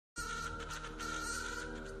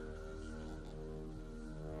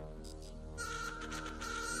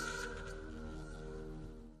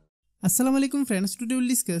Assalamualaikum friends, today we'll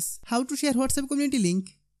discuss how to share WhatsApp community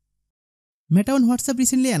link. Meta on WhatsApp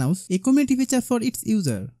recently announced a community feature for its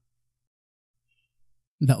user.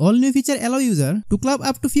 The all-new feature allows user to club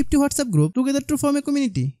up to 50 WhatsApp groups together to form a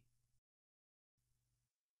community.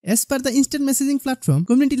 As per the instant messaging platform,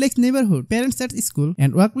 community like neighborhood, parents at school,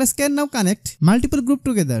 and workplace can now connect multiple groups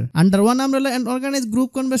together under one umbrella and organize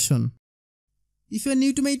group conversion. If you are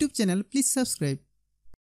new to my YouTube channel, please subscribe.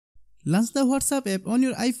 Launch the WhatsApp app on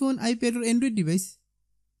your iPhone, iPad or Android device.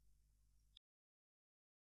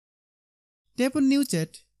 Tap on New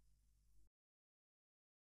Chat.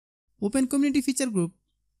 Open Community Feature Group.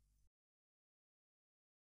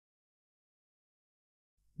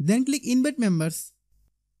 Then click Invite Members.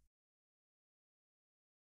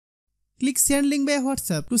 Click Send Link by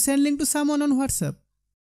WhatsApp to send link to someone on WhatsApp.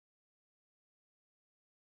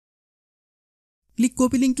 Click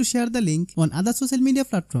Copy Link to share the link on other social media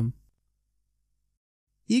platform.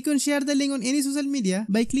 You can share the link on any social media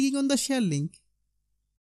by clicking on the share link.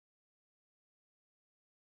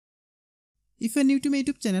 If you are new to my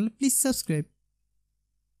YouTube channel, please subscribe.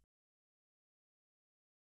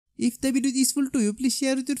 If the video is useful to you, please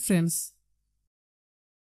share with your friends.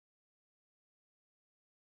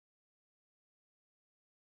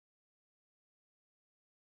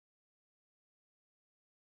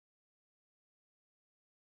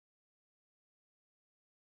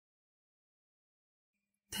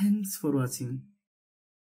 Thanks for watching.